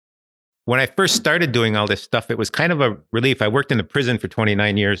when I first started doing all this stuff, it was kind of a relief. I worked in the prison for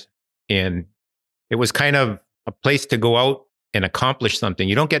 29 years, and it was kind of a place to go out and accomplish something.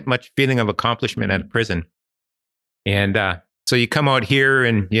 You don't get much feeling of accomplishment at a prison. And so you come out here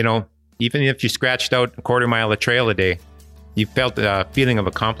and, even if you scratched out a quarter mile of trail a day, you felt a feeling of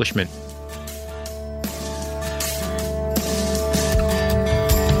accomplishment.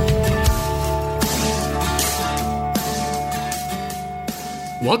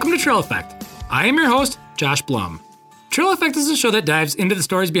 Welcome to Trail Effect. I am your host, Josh Blum. Trail Effect is a show that dives into the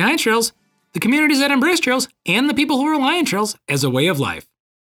stories behind trails, the communities that embrace trails, and the people who rely on trails as a way of life.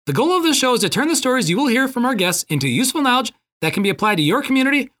 The goal of this show is to turn the stories you will hear from our guests into useful knowledge that can be applied to your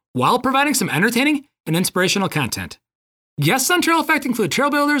community while providing some entertaining and inspirational content. Guests on Trail Effect include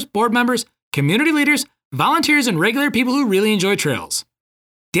trail builders, board members, community leaders, volunteers, and regular people who really enjoy trails.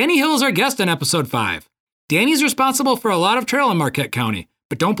 Danny Hill is our guest on episode 5. Danny is responsible for a lot of trail in Marquette County,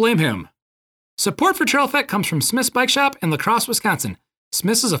 but don't blame him. Support for Trail Effect comes from Smith's Bike Shop in La Crosse, Wisconsin.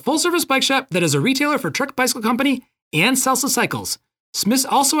 Smith's is a full-service bike shop that is a retailer for Truck Bicycle Company and Salsa Cycles. Smith's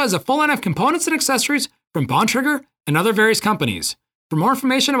also has a full line of components and accessories from Bond Trigger and other various companies. For more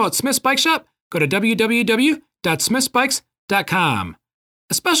information about Smith's Bike Shop, go to www.smithsbikes.com.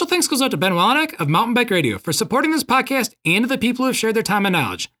 A special thanks goes out to Ben Wallach of Mountain Bike Radio for supporting this podcast and to the people who have shared their time and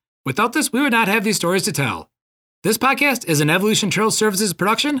knowledge. Without this, we would not have these stories to tell. This podcast is an Evolution Trail Services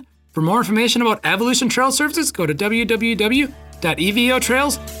production. For more information about Evolution Trail Services, go to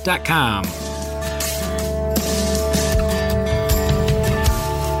www.evotrails.com.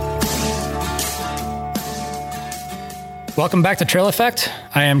 Welcome back to Trail Effect.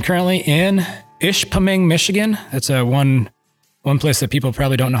 I am currently in Ishpeming, Michigan. That's one place that people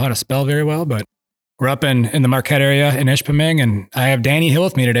probably don't know how to spell very well, but we're up in the Marquette area in Ishpeming, and I have Danny Hill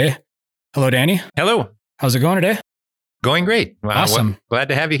with me today. Hello, Danny. Hello. How's it going today? Going great. Wow, awesome. Glad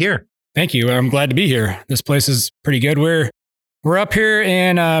to have you here. Thank you. I'm glad to be here. This place is pretty good. We're up here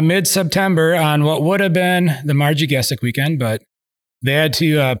in mid-September on what would have been the Margie Gessick weekend, but they had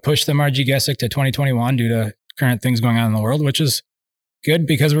to push the Margie Gessick to 2021 due to current things going on in the world, which is good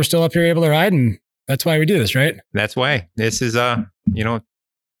because we're still up here able to ride, and that's why we do this, right? That's why. This is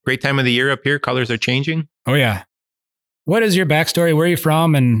great time of the year up here. Colors are changing. Oh yeah. What is your backstory? Where are you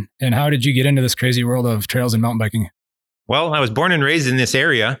from, and how did you get into this crazy world of trails and mountain biking? Well, I was born and raised in this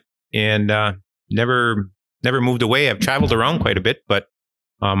area, and never moved away. I've traveled around quite a bit, but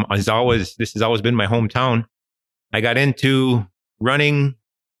this has always been my hometown. I got into running,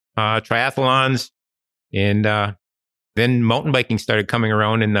 triathlons, and then mountain biking started coming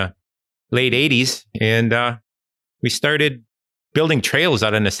around in the late 80s, and we started building trails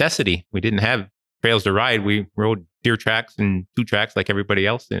out of necessity. We didn't have trails to ride. We rode deer tracks and 2 tracks like everybody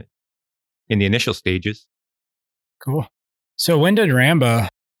else in the initial stages. Cool. So when did RAMBA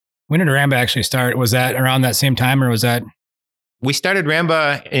actually start? Was that around that same time, or was that? We started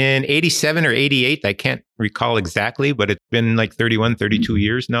RAMBA in 87 or 88. I can't recall exactly, but it's been like 31, 32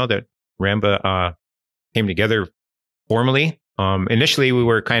 years now that RAMBA came together formally. Initially, we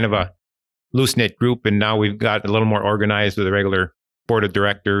were kind of a loose-knit group, and now we've got a little more organized with a regular board of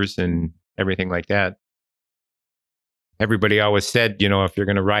directors and everything like that. Everybody always said, if you're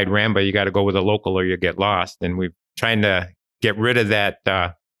going to ride RAMBA, you got to go with a local or you get lost. And we're trying to get rid of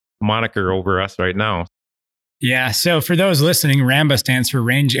that moniker over us right now. Yeah. So for those listening, RAMBA stands for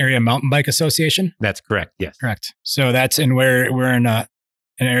Range Area Mountain Bike Association. That's correct. Yes. Correct. So that's we're in an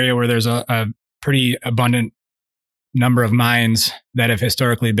area where there's a pretty abundant number of mines that have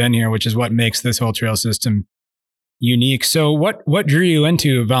historically been here, which is what makes this whole trail system unique. So what drew you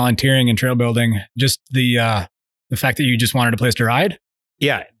into volunteering and trail building? Just the fact that you just wanted a place to ride?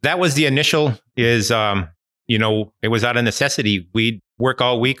 Yeah, that was the initial is, it was out of necessity. We'd work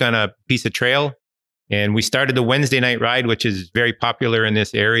all week on a piece of trail, and we started the Wednesday night ride, which is very popular in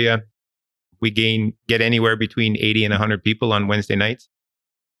this area. We get anywhere between 80 and 100 people on Wednesday nights.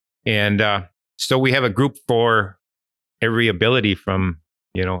 And so we have a group for every ability from,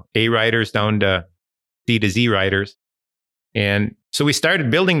 A riders down to C to Z riders. And so we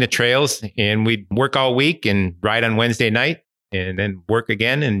started building the trails, and we'd work all week and ride on Wednesday night and then work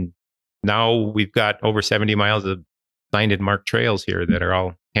again. And now we've got over 70 miles of signed and marked trails here that are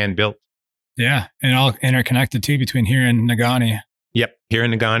all hand built. Yeah. And all interconnected too between here and Negaunee. Yep. Here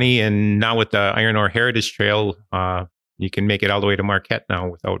in Negaunee. And now with the Iron Ore Heritage Trail, you can make it all the way to Marquette now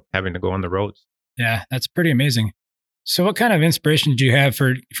without having to go on the roads. Yeah. That's pretty amazing. So what kind of inspiration do you have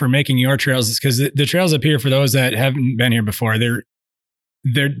for making your trails? Because the trails up here, for those that haven't been here before,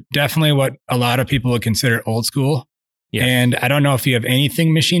 they're definitely what a lot of people would consider old school. Yes. And I don't know if you have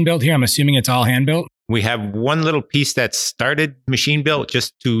anything machine built here. I'm assuming it's all hand built. We have one little piece that started machine built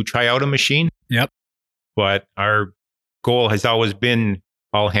just to try out a machine. Yep. But our goal has always been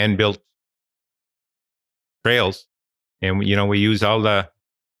all hand built trails. And, we use all the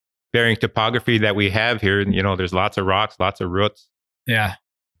varying topography that we have here. There's lots of rocks, lots of roots. Yeah.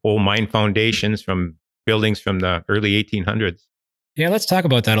 Old mine foundations from buildings from the early 1800s. Yeah, let's talk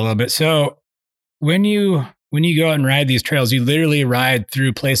about that a little bit. So when you go out and ride these trails, you literally ride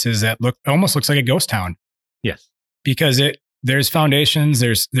through places that almost looks like a ghost town. Yes. Because there's foundations,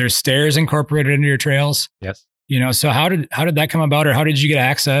 there's stairs incorporated into your trails. Yes. So how did that come about, or how did you get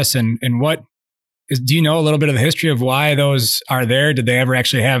access, and do you know a little bit of the history of why those are there? Did they ever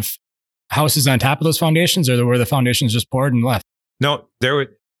actually have houses on top of those foundations, or were the foundations just poured and left? No,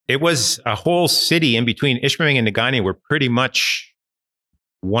 it was a whole city in between. Ishpeming and Negaunee were pretty much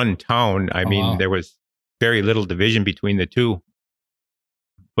one town. I mean, wow. There was very little division between the two.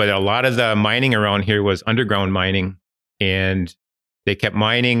 But a lot of the mining around here was underground mining, and they kept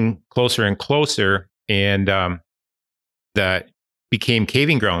mining closer and closer, and that became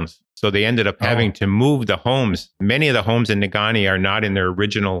caving grounds. So they ended up having to move the homes. Many of the homes in Negaunee are not in their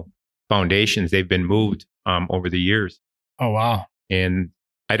original foundations. They've been moved over the years. Oh, wow. And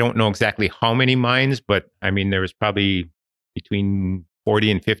I don't know exactly how many mines, but I mean, there was probably between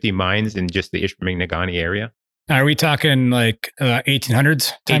 40 and 50 mines in just the Ishpeming Negaunee area. Are we talking like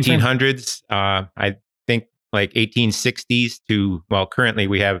 1800s? 1800s. I think like 1860s to, well, currently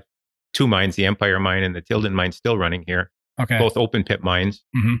we have two mines, the Empire Mine and the Tilden Mine, still running here. Okay. Both open pit mines.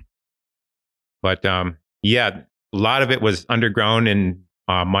 Mm-hmm. But yeah, a lot of it was underground and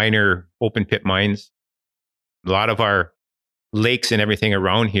minor open pit mines. A lot of our lakes and everything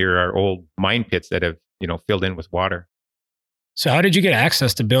around here are old mine pits that have, filled in with water. So how did you get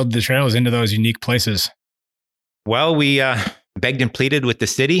access to build the trails into those unique places? Well, we begged and pleaded with the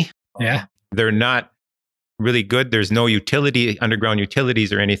city. Yeah. They're not really good. There's no underground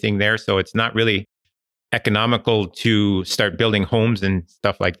utilities or anything there. So it's not really economical to start building homes and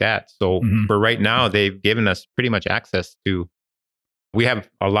stuff like that. So for right now, they've given us pretty much access to, we have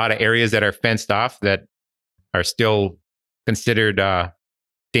a lot of areas that are fenced off that are still considered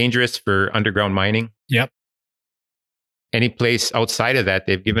dangerous for underground mining. Yep. Any place outside of that,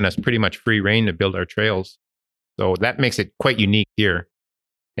 they've given us pretty much free rein to build our trails. So that makes it quite unique here.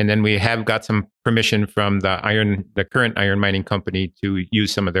 And then we have got some permission from the current iron mining company to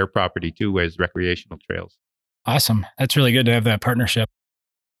use some of their property too as recreational trails. Awesome. That's really good to have that partnership.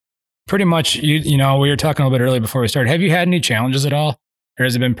 Pretty much, we were talking a little bit earlier before we started. Have you had any challenges at all? Or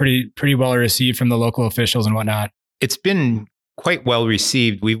has it been pretty well received from the local officials and whatnot? It's been quite well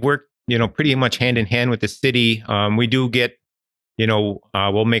received. We've worked, pretty much hand in hand with the city. We do get,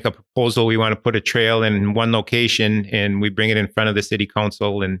 we'll make a proposal. We want to put a trail in one location, and we bring it in front of the city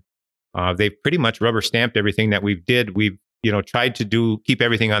council, and they've pretty much rubber stamped everything that we've did. We've, tried to keep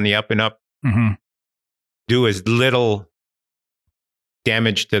everything on the up and up, do as little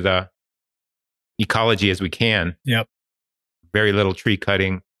damage to the ecology as we can. Yep. Very little tree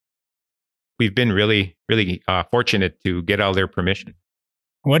cutting. We've been really, really fortunate to get all their permission.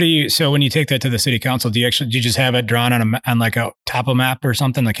 So when you take that to the city council, do you just have it drawn on like a topo map or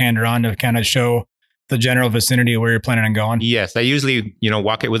something, like hand drawn to kind of show the general vicinity of where you're planning on going? Yes. I usually,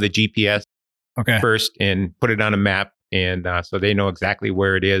 walk it with a GPS first and put it on a map. And so they know exactly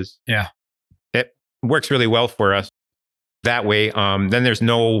where it is. Yeah. It works really well for us that way. Then there's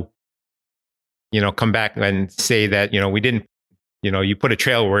no, come back and say that, we didn't, you put a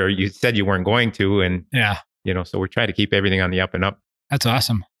trail where you said you weren't going to. And, so we're trying to keep everything on the up and up. That's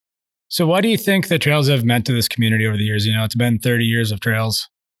awesome. So what do you think the trails have meant to this community over the years? It's been 30 years of trails.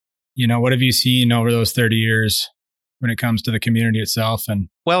 What have you seen over those 30 years when it comes to the community itself? And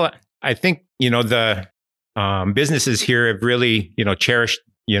well, I think, the businesses here have really, cherished,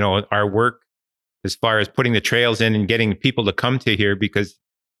 our work as far as putting the trails in and getting people to come to here because,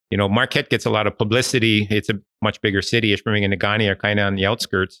 Marquette gets a lot of publicity. It's a much bigger city. Ishpeming and Negaunee are kind of on the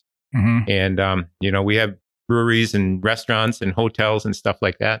outskirts. And, we have breweries and restaurants and hotels and stuff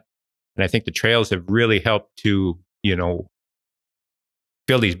like that. And I think the trails have really helped to,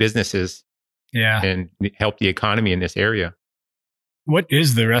 build these businesses and help the economy in this area. What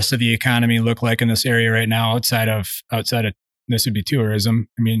is the rest of the economy look like in this area right now outside of this would be tourism?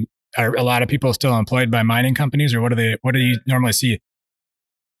 I mean, are a lot of people still employed by mining companies, or what do you normally see?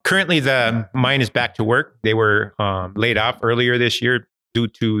 Currently, the mine is back to work. They were laid off earlier this year due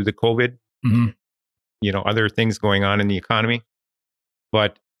to the COVID. Other things going on in the economy.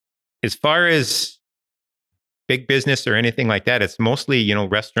 But as far as big business or anything like that, it's mostly,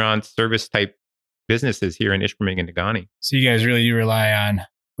 restaurants, service type businesses here in Ishpeming and Negaunee. So you guys really do rely on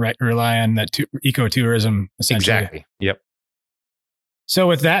rely on that ecotourism essentially. Exactly. Yep. So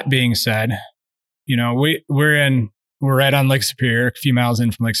with that being said, we're right on Lake Superior, a few miles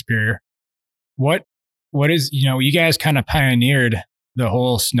in from Lake Superior. What is, you guys kind of pioneered the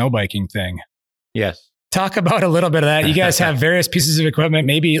whole snow biking thing. Yes. Talk about a little bit of that. You guys have various pieces of equipment.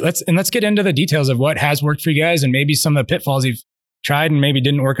 Maybe let's get into the details of what has worked for you guys and maybe some of the pitfalls you've tried and maybe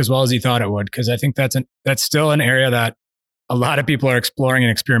didn't work as well as you thought it would. Because I think that's still an area that a lot of people are exploring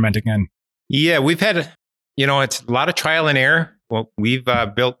and experimenting in. Yeah, we've had, it's a lot of trial and error. Well, we've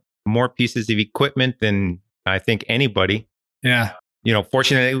built more pieces of equipment than I think anybody. Yeah.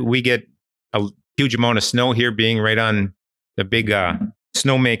 Fortunately, we get a huge amount of snow here, being right on the big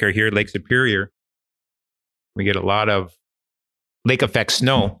snowmaker here, Lake Superior. We get a lot of lake effect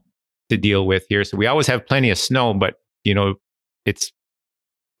snow to deal with here. So we always have plenty of snow, but, it's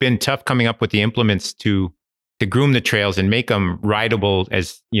been tough coming up with the implements to groom the trails and make them rideable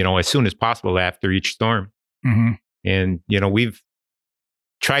as soon as possible after each storm. Mm-hmm. And, we've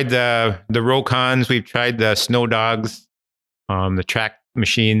tried the Rokons, we've tried the snow dogs, the track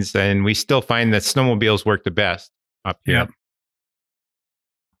machines, and we still find that snowmobiles work the best up here. Yep.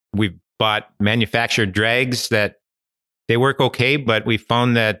 We've bought manufactured drags that they work okay, but we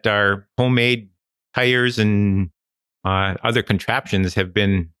found that our homemade tires and other contraptions have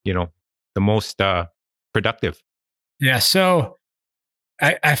been, the most productive. Yeah. So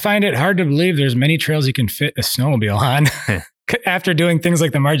I find it hard to believe there's many trails you can fit a snowmobile on after doing things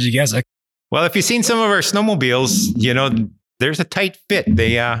like the Margie Gesick. Well, if you've seen some of our snowmobiles, there's a tight fit.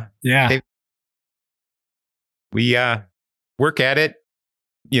 We work at it.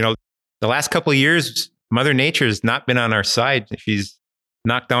 The last couple of years, Mother Nature has not been on our side. She's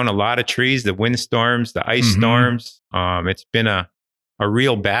knocked down a lot of trees, the windstorms, the ice storms. It's been a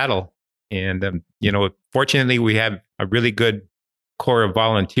real battle. And, fortunately, we have a really good core of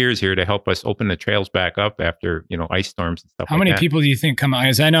volunteers here to help us open the trails back up after, ice storms and stuff like that. How many people do you think come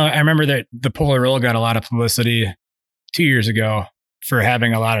out? I remember that the Polar Roll got a lot of publicity 2 years ago for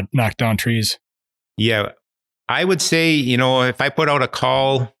having a lot of knocked down trees. Yeah. I would say, if I put out a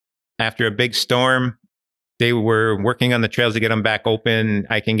call after a big storm, they were working on the trails to get them back open.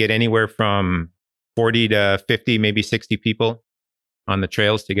 I can get anywhere from 40 to 50, maybe 60 people on the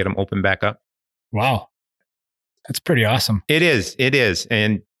trails to get them open back up. Wow. That's pretty awesome. It is.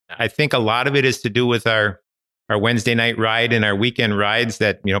 And I think a lot of it is to do with our Wednesday night ride and our weekend rides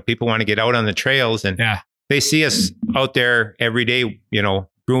that, people want to get out on the trails and they see us out there every day,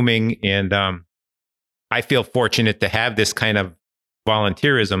 grooming. And I feel fortunate to have this kind of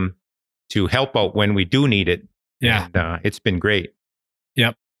volunteerism to help out when we do need it. Yeah. And, it's been great.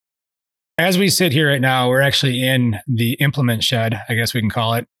 Yep. As we sit here right now, we're actually in the implement shed, I guess we can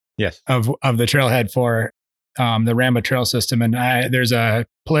call it. Yes. Of the trailhead for the RAMBA trail system. And there's a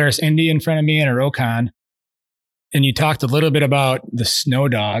Polaris Indy in front of me and a Rokon. And you talked a little bit about the Snow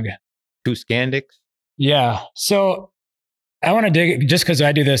Dog. 2 Scandics. Yeah. So I want to dig, just because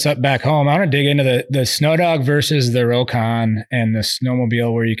I do this up back home, I want to dig into the Snow Dog versus the Rokon and the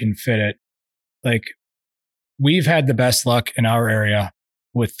snowmobile where you can fit it. Like, we've had the best luck in our area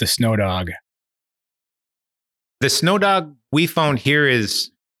with the Snow Dog. The Snow Dog we found here is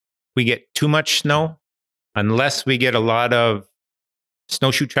we get too much snow unless we get a lot of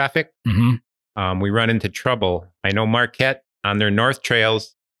snowshoe traffic. Mm-hmm. We run into trouble. I know Marquette on their north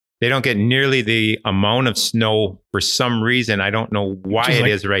trails, they don't get nearly the amount of snow for some reason. I don't know why it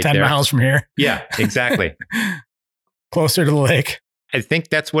is right 10 there. 10 miles from here. Yeah, exactly. Closer to the lake. I think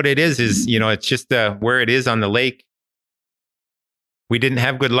that's what it is, it's just where it is on the lake. We didn't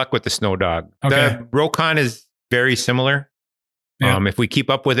have good luck with the Snow Dog. Okay. The Rokon is very similar. Yeah. If we keep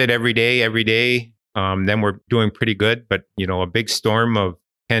up with it every day, then we're doing pretty good. But, a big storm of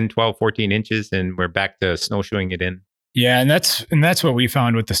 10, 12, 14 inches and we're back to snowshoeing it in. Yeah. And that's what we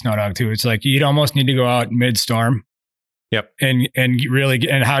found with the Snow Dog too. It's like, you'd almost need to go out mid-storm. Yep. And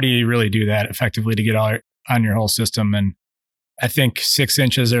how do you really do that effectively to get all on your whole system? And I think 6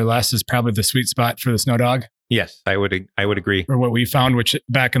 inches or less is probably the sweet spot for the Snow Dog. Yes, I would agree. Or what we found, which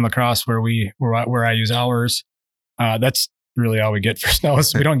back in La Crosse where I use ours, that's really all we get for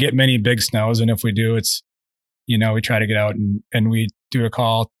snows. We don't get many big snows, and if we do, it's we try to get out and we do a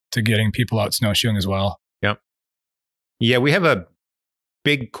call to getting people out snowshoeing as well. Yep. Yeah, we have a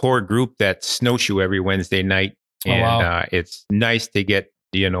big core group that snowshoe every Wednesday night, and it's nice to get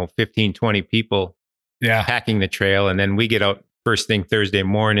 15, 20 people packing the trail, and then we get out first thing Thursday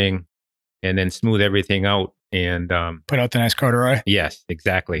morning and then smooth everything out and put out the nice corduroy. Yes,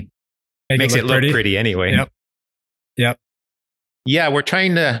 exactly. Makes it look pretty anyway. Yep. Yeah, we're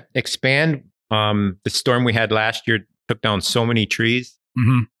trying to expand. The storm we had last year took down so many trees.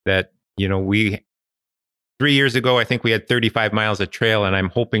 that, we 3 years ago, I think we had 35 miles of trail, and I'm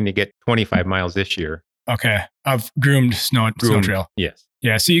hoping to get 25 miles this year. Okay. Of groomed snow trail. Yes.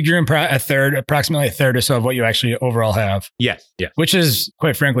 Yeah. So you groom approximately a third or so of what you actually overall have. Yes. Yes. Which is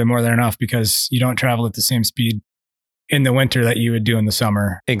quite frankly more than enough because you don't travel at the same speed in the winter that you would do in the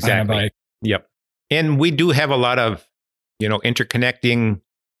summer. Exactly. On a bike. Yep. And we do have a lot of, interconnecting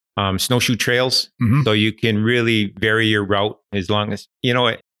snowshoe trails. So you can really vary your route as long as,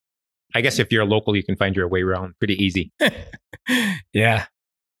 I guess if you're a local, you can find your way around pretty easy. Yeah.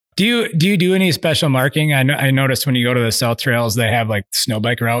 Do you do any special marking? I noticed when you go to the South Trails, they have like snow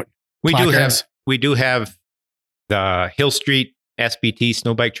bike route. We do have the Hill Street SBT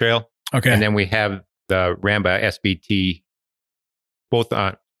snow bike trail. Okay. And then we have the RAMBA SBT, both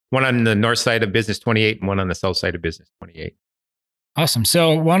one on the north side of Business 28 and one on the south side of Business 28. Awesome.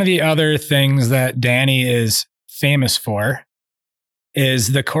 So one of the other things that Danny is famous for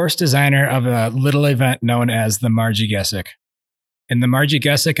is the course designer of a little event known as the Margie Gessick. And the Margie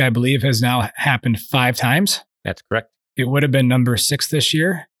Gessick, I believe, has now happened 5 times. That's correct. It would have been number 6 this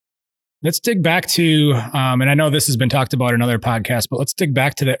year. Let's dig back to, and I know this has been talked about in other podcasts, but let's dig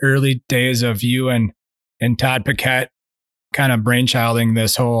back to the early days of you and Todd Paquette kind of brainchilding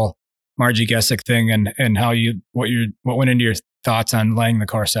this whole Margie Gessick thing and how what went into your thoughts on laying the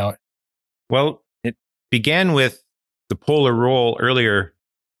course out. Well, it began with the polar roll earlier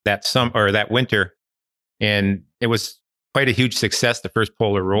that winter, and it was quite a huge success, the first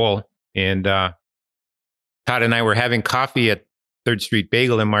polar roll. And Todd and I were having coffee at 3rd Street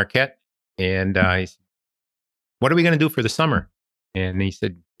Bagel in Marquette. And he said, what are we going to do for the summer? And he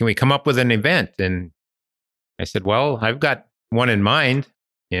said, can we come up with an event? And I said, well, I've got one in mind,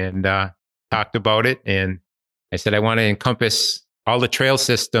 and talked about it. And I said, I want to encompass all the trail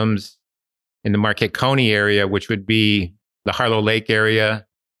systems in the Marquette County area, which would be the Harlow Lake area,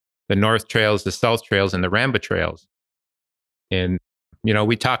 the North Trails, the South Trails, and the RAMBA Trails. And,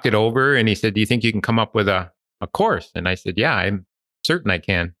 we talked it over, and he said, do you think you can come up with a course? And I said, yeah, I'm certain I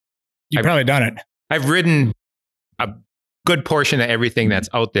can. You've probably done it. I've ridden a good portion of everything that's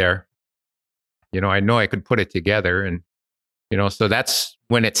out there. I know I could put it together, and, so that's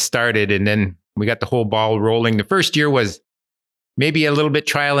when it started. And then we got the whole ball rolling. The first year was maybe a little bit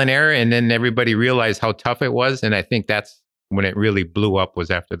trial and error, and then everybody realized how tough it was. And I think that's when it really blew up, was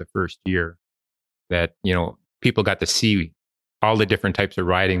after the first year that, people got to see all the different types of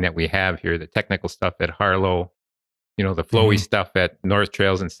riding that we have here, the technical stuff at Harlow, the flowy stuff at North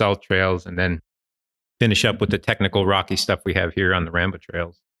Trails and South Trails, and then finish up with the technical rocky stuff we have here on the RAMBA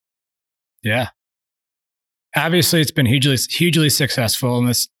Trails. Yeah. Obviously, it's been hugely successful,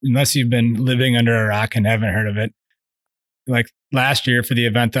 unless you've been living under a rock and haven't heard of it. Like last year for the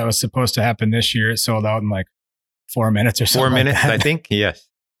event that was supposed to happen this year, it sold out in like 4 minutes or something. 4 minutes, I think. Yes.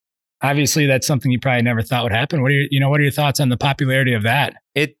 Obviously, that's something you probably never thought would happen. What are your thoughts on the popularity of that?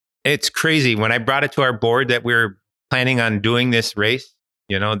 It's crazy. When I brought it to our board that we were planning on doing this race,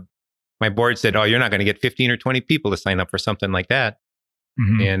 my board said, "Oh, you're not going to get 15 or 20 people to sign up for something like that."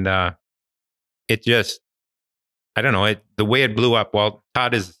 And it just, I don't know, the way it blew up. Well,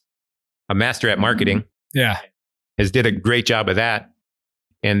 Todd is a master at marketing. Yeah, has did a great job of that.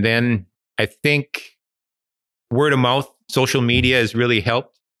 And then I think word of mouth, social media has really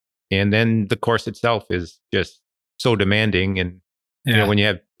helped. And then the course itself is just so demanding. And when you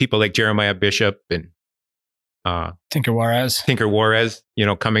have people like Jeremiah Bishop and Tinker Juarez,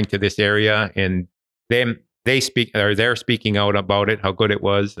 coming to this area, and they're speaking out about it, how good it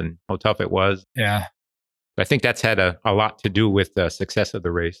was and how tough it was. Yeah, I think that's had a lot to do with the success of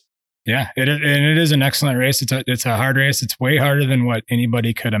the race. Yeah, it is an excellent race. It's a hard race. It's way harder than what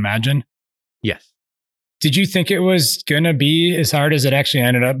anybody could imagine. Yes. Did you think it was going to be as hard as it actually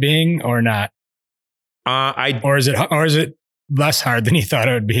ended up being, or not? Or is it less hard than you thought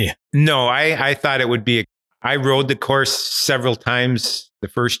it would be? No, I thought it would be. I rode the course several times the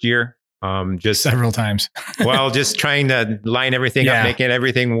first year. Just several times. Well, just trying to line everything up, making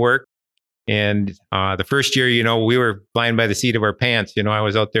everything work. And the first year, we were flying by the seat of our pants. I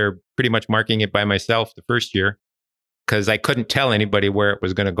was out there pretty much marking it by myself the first year, because I couldn't tell anybody where it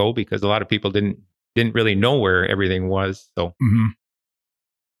was going to go, because a lot of people didn't really know where everything was. So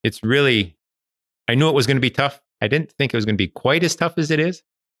it's really, I knew it was going to be tough. I didn't think it was going to be quite as tough as it is.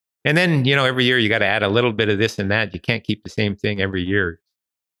 And then, every year you got to add a little bit of this and that. You can't keep the same thing every year.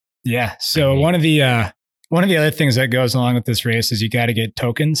 Yeah. So one of the other things that goes along with this race is you got to get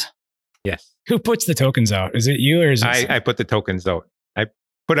tokens. Yes. Who puts the tokens out? Is it you, or is it? I put the tokens out. I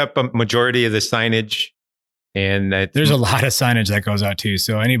put up a majority of the signage, and there's a lot of signage that goes out too.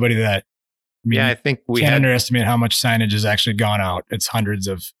 So anybody that Yeah, I think we can't had underestimate how much signage has actually gone out. It's hundreds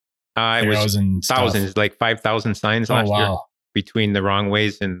of it was and thousands, like 5,000 signs last year between the wrong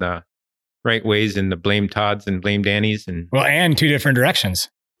ways and the right ways and the blame Todds and blame Danny's. And two different directions.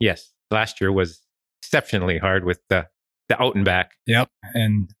 Yes. Last year was exceptionally hard with the out and back. Yep.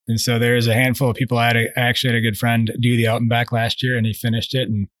 And so there's a handful of people. I actually had a good friend do the out and back last year, and he finished it.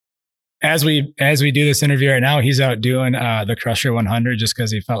 And as we do this interview right now, he's out doing the Crusher 100 just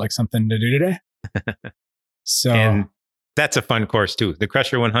because he felt like something to do today. So and that's a fun course too. The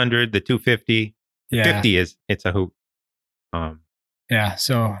Crusher 100, the 250, 50 it's a hoot. Yeah.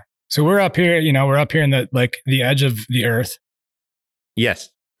 So we're up here. We're up here in the edge of the earth. Yes,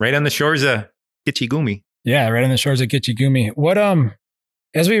 right on the shores of Gitchigumi. Yeah, right on the shores of Gitchigumi. What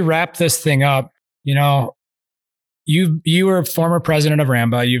as we wrap this thing up, you were former president of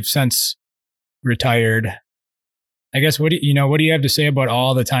RAMBA. You've since retired. I guess what do you have to say about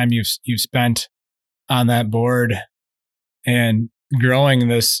all the time you've spent on that board and growing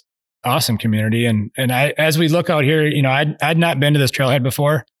this awesome community? And I, as we look out here, I'd not been to this trailhead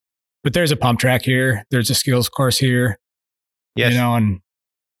before, but there's a pump track here. There's a skills course here. Yes. And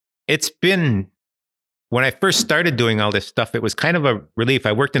it's been, when I first started doing all this stuff, it was kind of a relief.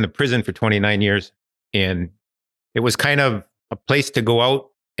 I worked in the prison for 29 years, and it was kind of a place to go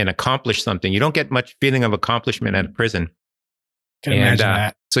out and accomplish something. You don't get much feeling of accomplishment at a prison. Can imagine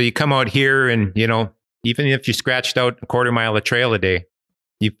that. So you come out here and, even if you scratched out a quarter mile of trail a day,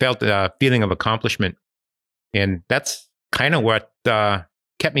 you felt a feeling of accomplishment. And that's kind of what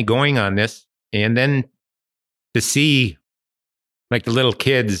kept me going on this. And then to see like the little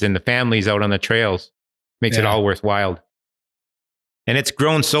kids and the families out on the trails makes it all worthwhile. And it's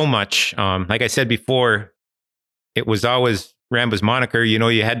grown so much. Like I said before, it was always RAMBA's moniker.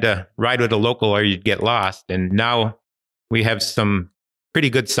 You had to ride with a local or you'd get lost. And now we have some pretty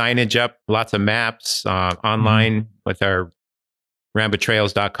good signage up, lots of maps online with our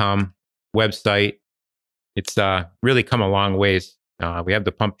rambatrails.com website. It's really come a long ways. We have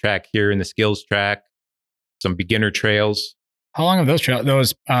the pump track here and the skills track, some beginner trails. How long have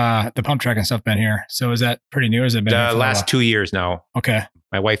the pump track and stuff been here? So is that pretty new? Has it been the last 2 years now? Okay.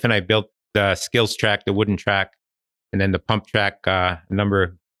 My wife and I built the skills track, the wooden track, and then the pump track. A number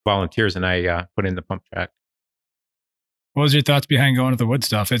of volunteers and I put in the pump track. What was your thoughts behind going with the wood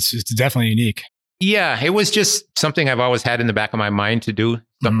stuff? It's definitely unique. Yeah, it was just something I've always had in the back of my mind to do.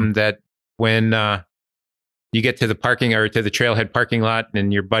 Something that when you get to the parking or to the trailhead parking lot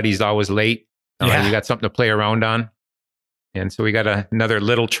and your buddy's always late, you got something to play around on. And so we got another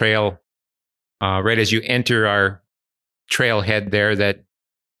little trail right as you enter our trailhead there that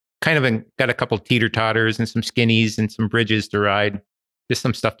kind of got a couple teeter-totters and some skinnies and some bridges to ride. Just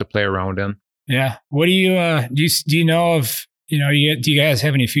some stuff to play around in. Yeah. What do you know of, do you guys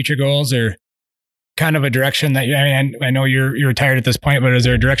have any future goals or kind of a direction that I know you're retired at this point, but is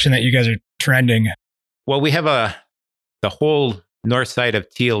there a direction that you guys are trending? Well, we have the whole north side of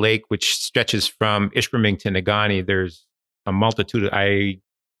Teal Lake, which stretches from Ishpeming to Negaunee. There's a multitude. I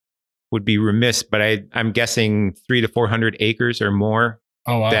would be remiss, but I'm guessing 300 to 400 acres or more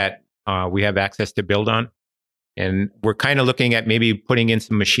that we have access to build on. And we're kind of looking at maybe putting in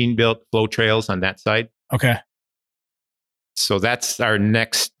some machine-built flow trails on that side. Okay. So that's our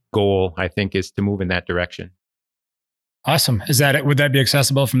next goal, I think, is to move in that direction. Awesome. Is that it? Would that be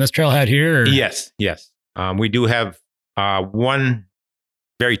accessible from this trailhead here? Or? Yes. We do have one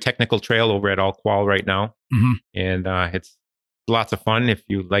very technical trail over at All Qual right now. And it's lots of fun if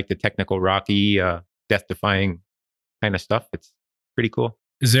you like the technical, rocky, death-defying kind of stuff. It's pretty cool.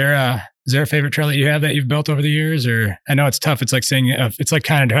 Is there a favorite trail that you have that you've built over the years? Or I know it's tough. It's like saying it's like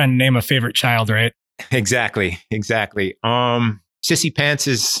kind of trying to name a favorite child, right? Exactly. Sissy Pants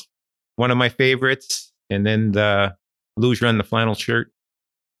is one of my favorites, and then the Luge Run, the flannel shirt.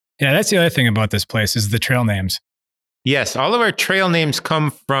 Yeah, that's the other thing about this place is the trail names. Yes, all of our trail names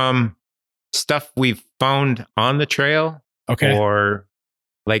come from stuff we've found on the trail. Okay. Or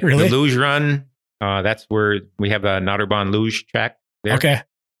like the Luge Run. That's where we have a Notterbond luge track there. Okay.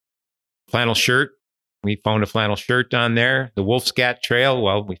 Flannel shirt. We found a flannel shirt on there. The Wolf Scat Trail.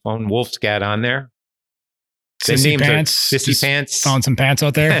 Well, we found Wolf Scat on there. Sissy Pants. Sissy Pants. Found some pants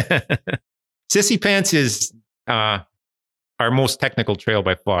out there. Sissy Pants is our most technical trail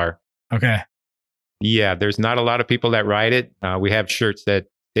by far. Okay. Yeah, there's not a lot of people that ride it. We have shirts that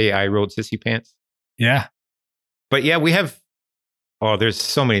say I rode Sissy Pants. Yeah. But yeah, we have, there's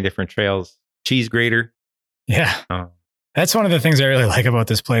so many different trails. Cheese Grater. Yeah. That's one of the things I really like about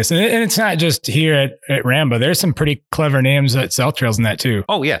this place. And it's not just here at RAMBA. There's some pretty clever names at South Trails in that too.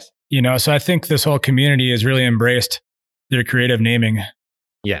 Oh, yes. So I think this whole community has really embraced their creative naming.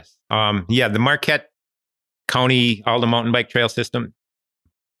 Yes. The Marquette County, all the mountain bike trail system,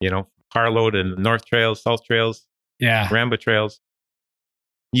 carload and north trails, south trails, RAMBA trails.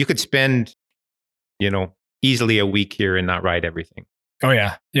 You could spend, easily a week here and not ride everything. Oh,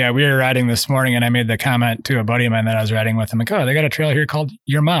 yeah. Yeah, we were riding this morning and I made the comment to a buddy of mine that I was riding with. I'm like, oh, they got a trail here called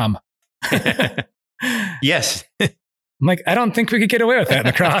Your Mom. Yes. I'm like, I don't think we could get away with that in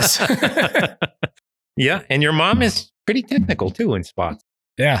the cross. Yeah. And your mom is pretty technical too in spots.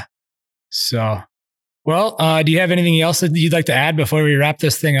 Yeah. So, well, do you have anything else that you'd like to add before we wrap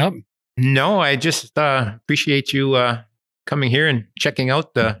this thing up? No, I just appreciate you coming here and checking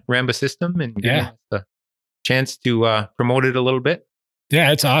out the RAMBA system and giving us the chance to promote it a little bit.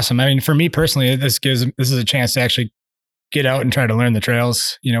 Yeah, it's awesome. I mean, for me personally, this is a chance to actually get out and try to learn the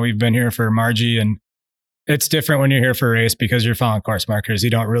trails. We've been here for Margie, and it's different when you're here for a race because you're following course markers. You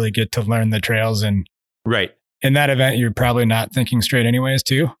don't really get to learn the trails, and right in that event, you're probably not thinking straight anyways,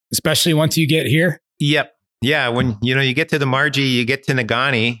 too. Especially once you get here. Yep. Yeah. When you get to the Margie, you get to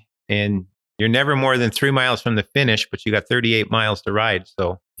Negaunee, and you're never more than 3 miles from the finish, but you got 38 miles to ride.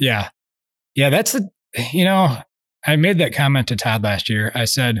 So yeah, that's I made that comment to Todd last year. I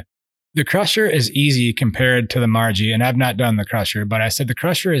said, the Crusher is easy compared to the Margie. And I've not done the Crusher, but I said the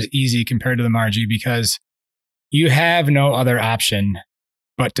Crusher is easy compared to the Margie because you have no other option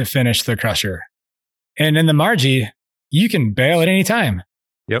but to finish the Crusher. And in the Margie, you can bail at any time.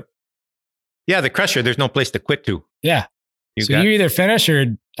 Yep. Yeah, the Crusher, there's no place to quit to. Yeah. You either finish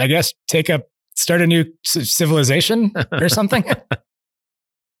or, I guess, start a new civilization or something.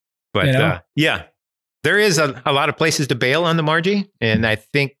 But there is a lot of places to bail on the Margie. And I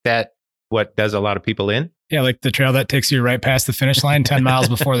think that what does a lot of people in. Yeah, like the trail that takes you right past the finish line, 10 miles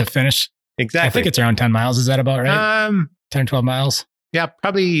before the finish. Exactly. I think it's around 10 miles. Is that about right? 10, 12 miles? Yeah,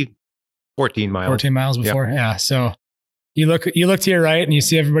 probably 14 miles. 14 miles before. Yep. Yeah. So you look to your right and you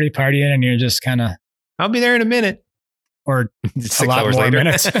see everybody partying and you're just kind of... I'll be there in a minute. Or 6 hours later.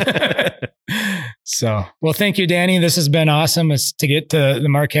 Minutes. So, well, thank you, Danny. This has been awesome. It's to get to the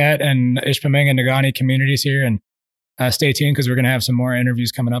Marquette and Ishpeming and Negaunee communities here, and stay tuned because we're going to have some more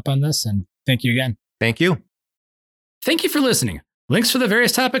interviews coming up on this. And thank you again. Thank you. Thank you for listening. Links for the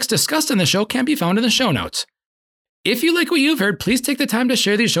various topics discussed in the show can be found in the show notes. If you like what you've heard, please take the time to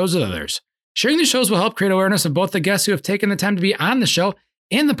share these shows with others. Sharing these shows will help create awareness of both the guests who have taken the time to be on the show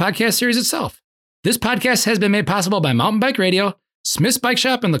and the podcast series itself. This podcast has been made possible by Mountain Bike Radio, Smith's Bike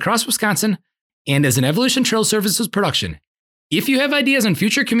Shop in La Crosse, Wisconsin, and is an Evolution Trail Services production. If you have ideas on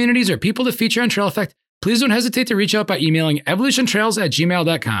future communities or people to feature on Trail Effect, please don't hesitate to reach out by emailing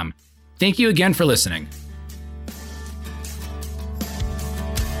evolutiontrails@gmail.com. Thank you again for listening.